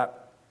familiar with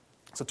that.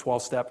 It's a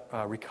 12-step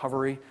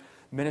recovery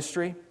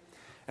ministry.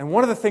 And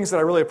one of the things that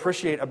I really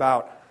appreciate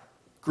about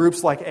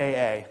groups like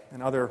AA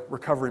and other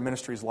recovery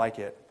ministries like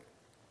it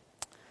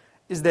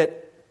is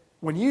that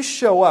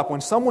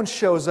when someone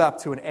shows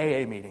up to an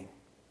AA meeting,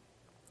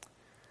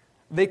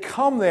 they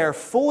come there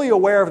fully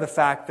aware of the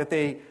fact that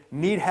they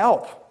need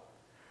help.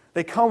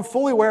 They come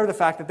fully aware of the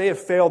fact that they have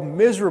failed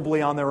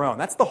miserably on their own.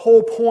 That's the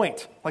whole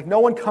point. Like, no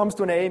one comes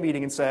to an AA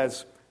meeting and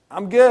says,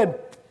 I'm good.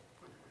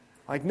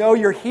 Like, no,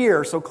 you're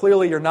here, so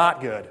clearly you're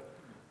not good.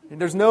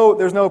 And there's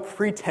no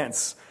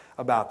pretense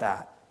about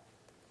that.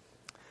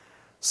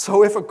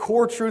 So if a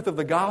core truth of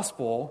the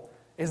gospel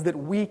is that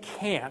we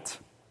can't,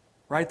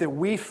 right, that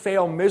we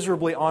fail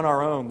miserably on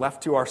our own,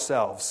 left to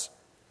ourselves,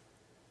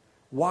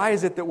 why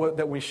is it that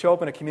when we show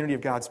up in a community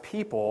of God's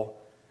people,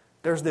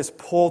 there's this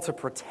pull to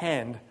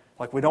pretend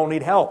like we don't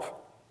need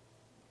help,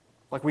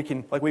 like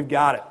we've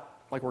got it,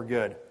 like we're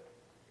good?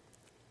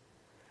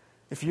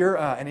 If you're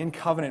an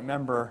in-covenant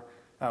member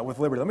with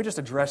Liberty, let me just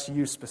address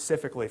you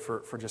specifically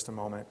for just a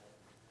moment.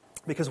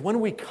 Because when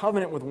we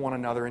covenant with one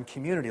another in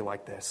community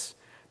like this,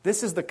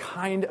 this is the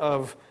kind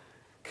of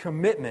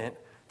commitment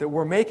that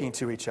we're making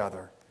to each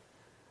other.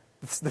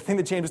 It's the thing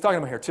that James is talking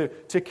about here,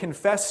 to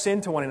confess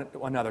sin to one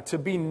another, to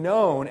be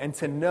known and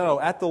to know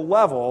at the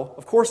level,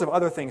 of course, of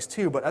other things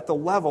too, but at the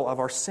level of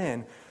our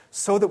sin,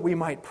 so that we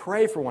might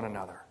pray for one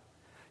another.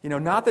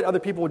 Not that other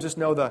people would just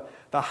know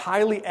the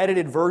highly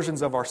edited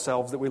versions of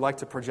ourselves that we like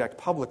to project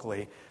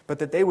publicly, but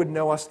that they would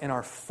know us in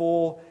our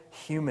full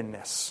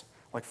humanness,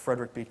 like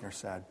Frederick Buechner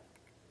said.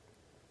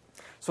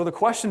 So the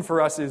question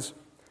for us is,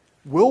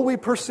 will we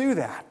pursue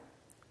that?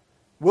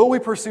 Will we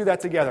pursue that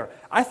together?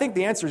 I think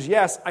the answer is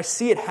yes. I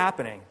see it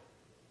happening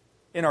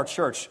in our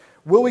church.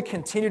 Will we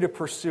continue to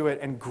pursue it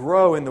and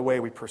grow in the way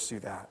we pursue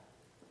that?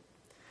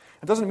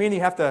 It doesn't mean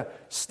you have to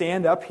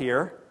stand up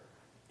here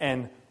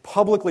and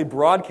publicly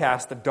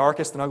broadcast the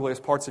darkest and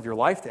ugliest parts of your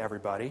life to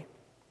everybody.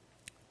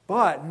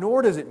 But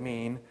nor does it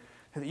mean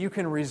that you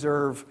can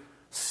reserve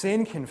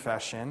sin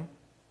confession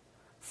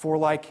for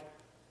like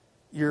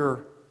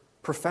your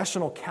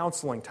professional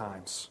counseling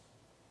times,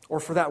 or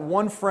for that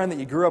one friend that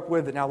you grew up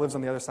with that now lives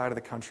on the other side of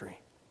the country.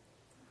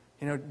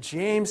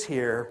 James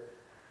here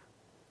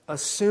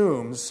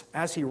assumes,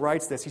 as he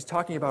writes this, he's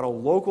talking about a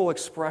local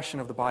expression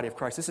of the body of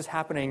Christ. This is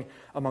happening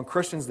among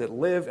Christians that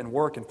live and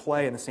work and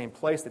play in the same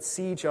place, that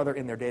see each other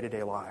in their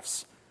day-to-day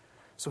lives.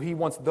 So he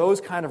wants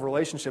those kind of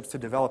relationships to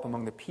develop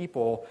among the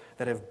people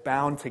that have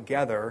bound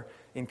together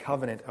in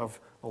covenant of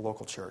a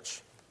local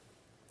church.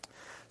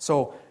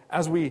 So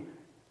as we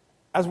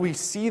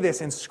see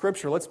this in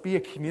Scripture, let's be a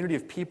community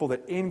of people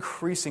that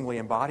increasingly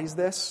embodies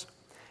this.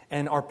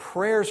 And our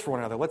prayers for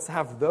one another, let's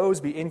have those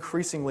be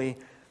increasingly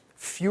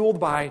fueled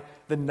by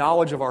the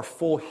knowledge of our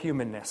full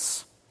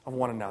humanness of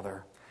one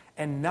another,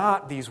 and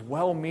not these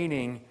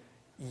well-meaning,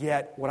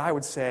 yet what I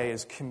would say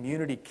is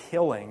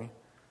community-killing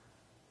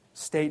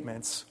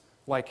statements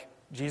like,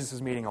 Jesus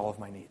is meeting all of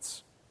my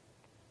needs.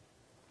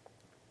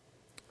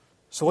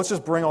 So let's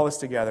just bring all this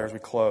together as we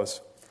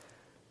close.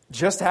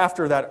 Just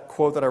after that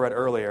quote that I read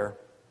earlier,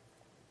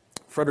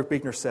 Frederick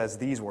Buechner says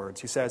these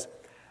words. He says,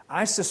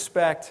 I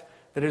suspect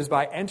that it is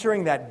by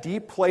entering that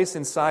deep place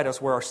inside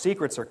us where our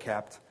secrets are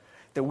kept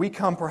that we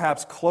come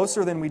perhaps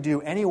closer than we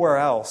do anywhere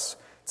else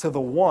to the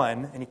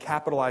one, and he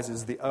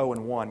capitalizes the O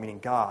in one, meaning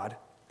God.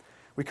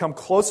 We come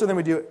closer than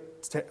we do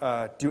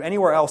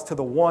anywhere else to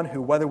the one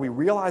who, whether we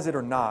realize it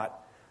or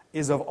not,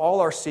 is of all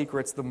our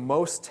secrets the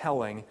most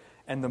telling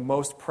and the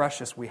most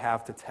precious we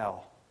have to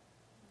tell.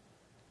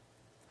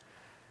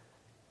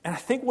 And I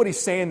think what he's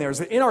saying there is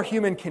that in our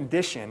human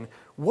condition,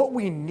 what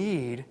we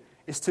need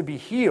is to be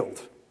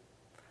healed.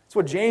 That's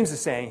what James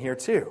is saying here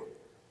too.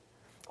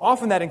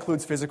 Often that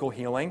includes physical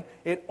healing.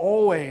 It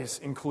always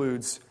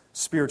includes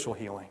spiritual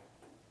healing.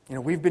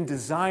 We've been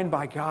designed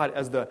by God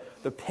as the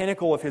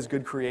pinnacle of His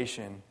good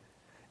creation,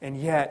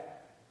 and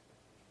yet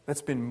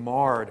that's been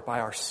marred by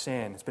our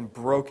sin. It's been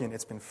broken.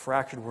 It's been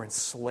fractured. We're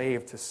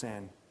enslaved to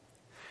sin.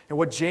 And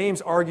what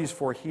James argues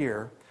for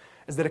here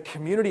is that a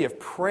community of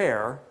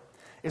prayer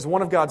is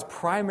one of God's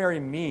primary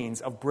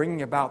means of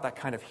bringing about that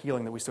kind of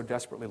healing that we so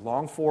desperately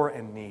long for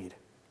and need.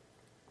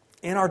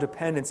 In our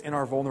dependence, in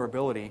our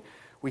vulnerability,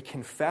 we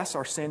confess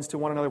our sins to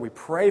one another, we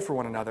pray for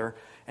one another,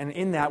 and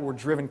in that we're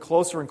driven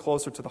closer and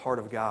closer to the heart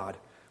of God,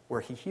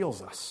 where He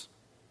heals us.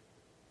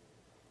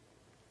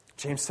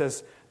 James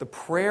says, the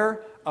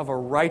prayer of a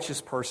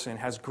righteous person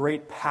has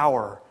great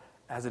power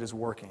as it is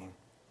working.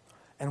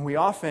 And we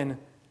often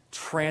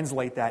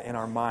translate that in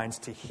our minds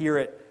to hear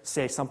it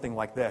say something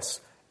like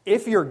this: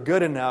 if you're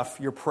good enough,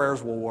 your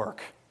prayers will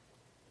work.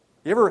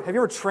 Have you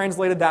ever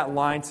translated that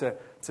line to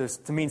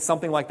mean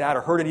something like that,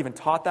 or heard it even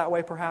taught that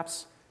way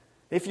perhaps?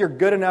 If you're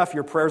good enough,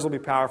 your prayers will be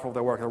powerful,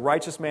 they'll work. A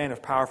righteous man is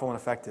powerful and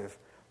effective.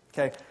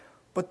 Okay?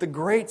 But the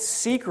great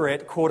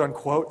secret, quote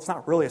unquote, it's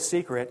not really a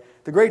secret,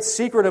 the great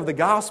secret of the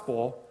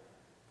gospel,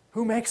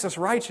 who makes us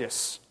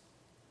righteous?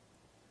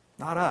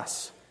 Not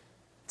us.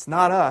 It's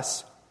not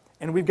us.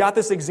 And we've got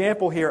this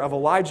example here of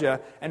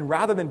Elijah, and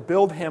rather than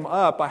build him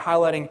up by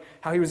highlighting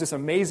how he was this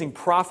amazing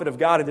prophet of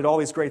God and did all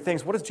these great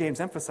things, what does James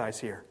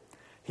emphasize here?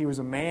 He was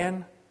a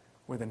man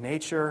with a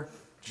nature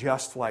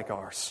just like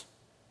ours.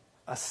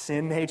 A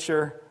sin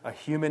nature, a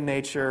human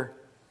nature,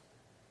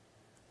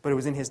 but it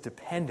was in his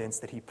dependence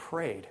that he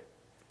prayed,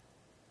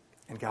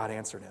 and God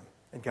answered him,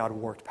 and God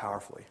worked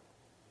powerfully.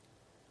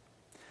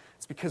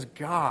 It's because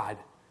God,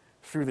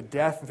 through the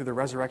death and through the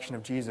resurrection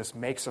of Jesus,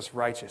 makes us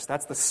righteous.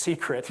 That's the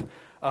secret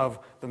of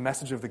the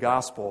message of the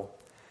gospel.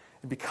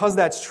 And because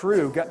that's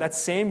true, that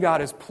same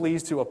God is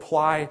pleased to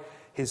apply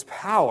His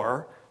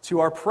power to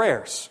our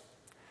prayers,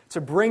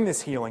 to bring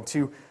this healing,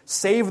 to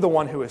save the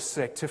one who is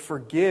sick, to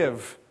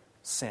forgive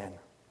sin.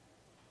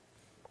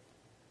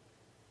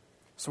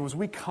 So as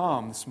we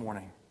come this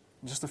morning,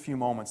 in just a few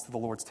moments, to the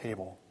Lord's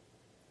table,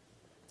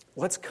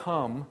 let's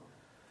come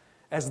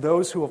as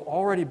those who have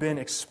already been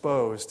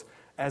exposed,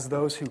 as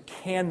those who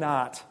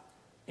cannot,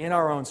 in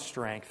our own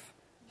strength,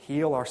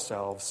 heal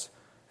ourselves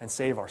and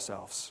save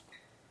ourselves.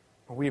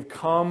 We have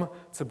come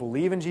to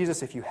believe in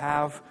Jesus. If you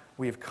have,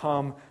 we have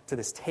come to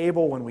this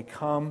table when we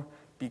come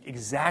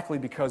exactly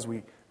because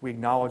we we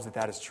acknowledge that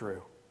that is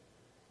true.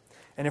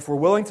 And if we're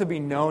willing to be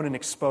known and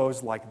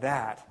exposed like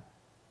that,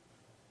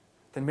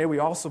 then may we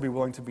also be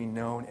willing to be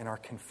known in our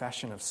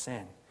confession of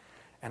sin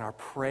and our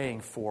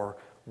praying for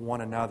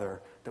one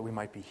another that we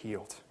might be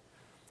healed.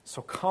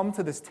 So come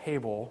to this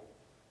table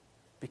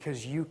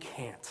because you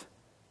can't.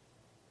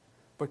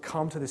 But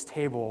come to this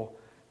table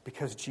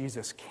because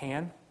Jesus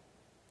can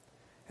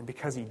and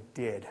because he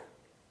did.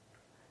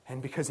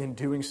 And because in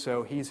doing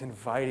so, he's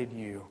invited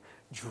you,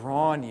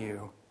 drawn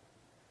you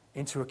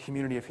into a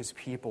community of his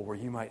people where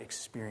you might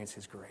experience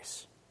his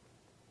grace.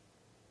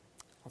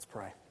 Let's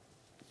pray.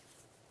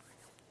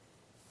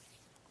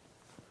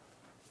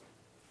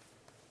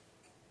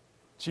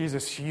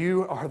 Jesus,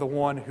 you are the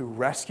one who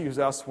rescues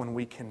us when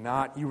we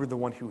cannot. You are the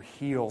one who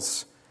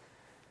heals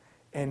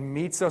and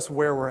meets us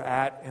where we're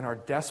at in our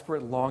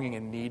desperate longing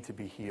and need to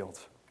be healed.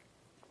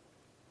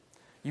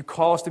 You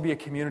call us to be a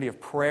community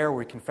of prayer where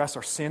we confess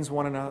our sins to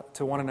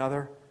one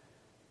another.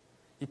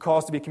 You call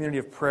us to be a community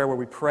of prayer where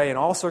we pray in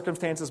all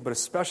circumstances, but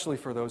especially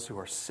for those who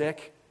are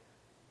sick,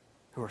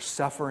 who are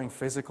suffering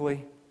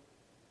physically.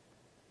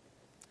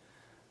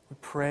 We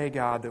pray,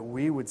 God, that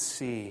we would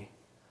see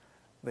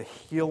the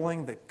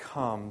healing that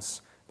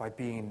comes by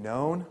being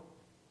known,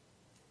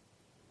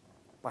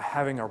 by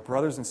having our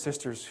brothers and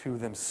sisters who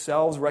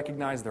themselves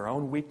recognize their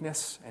own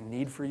weakness and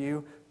need for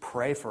you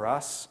pray for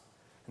us,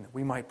 and that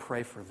we might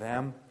pray for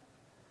them.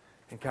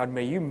 And God,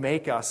 may you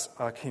make us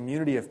a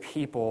community of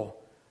people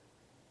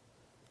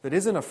that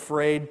isn't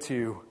afraid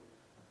to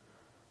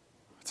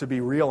be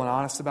real and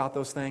honest about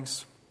those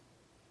things.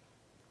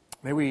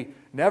 May we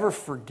never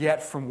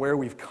forget from where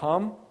we've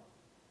come.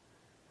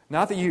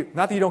 Not that you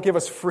don't give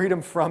us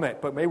freedom from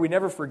it, but may we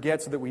never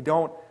forget so that we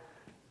don't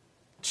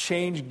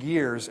change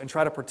gears and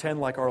try to pretend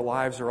like our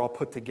lives are all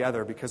put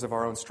together because of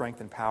our own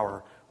strength and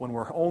power when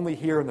we're only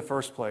here in the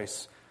first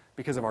place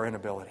because of our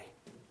inability.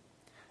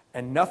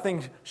 And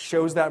nothing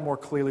shows that more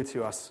clearly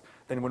to us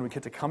than when we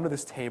get to come to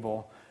this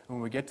table and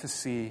when we get to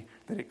see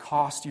that it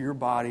cost your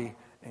body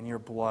and your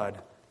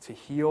blood to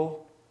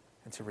heal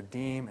and to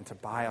redeem and to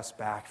buy us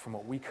back from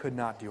what we could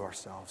not do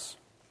ourselves.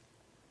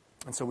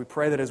 And so we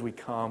pray that as we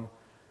come,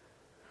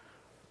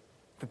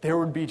 that there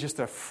would be just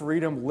a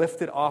freedom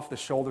lifted off the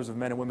shoulders of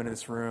men and women in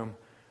this room,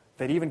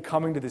 that even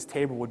coming to this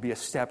table would be a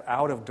step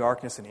out of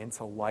darkness and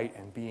into light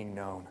and being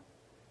known.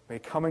 May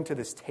coming to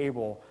this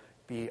table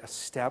be a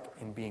step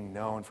in being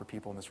known for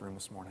people in this room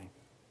this morning.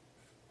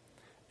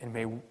 And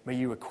may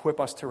you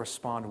equip us to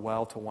respond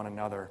well to one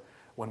another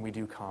when we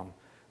do come,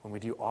 when we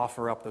do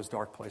offer up those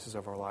dark places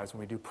of our lives, when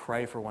we do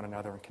pray for one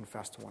another and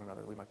confess to one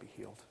another that we might be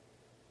healed.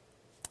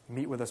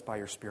 Meet with us by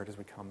your Spirit as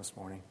we come this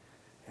morning,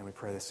 and we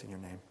pray this in your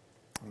name.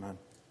 Amen.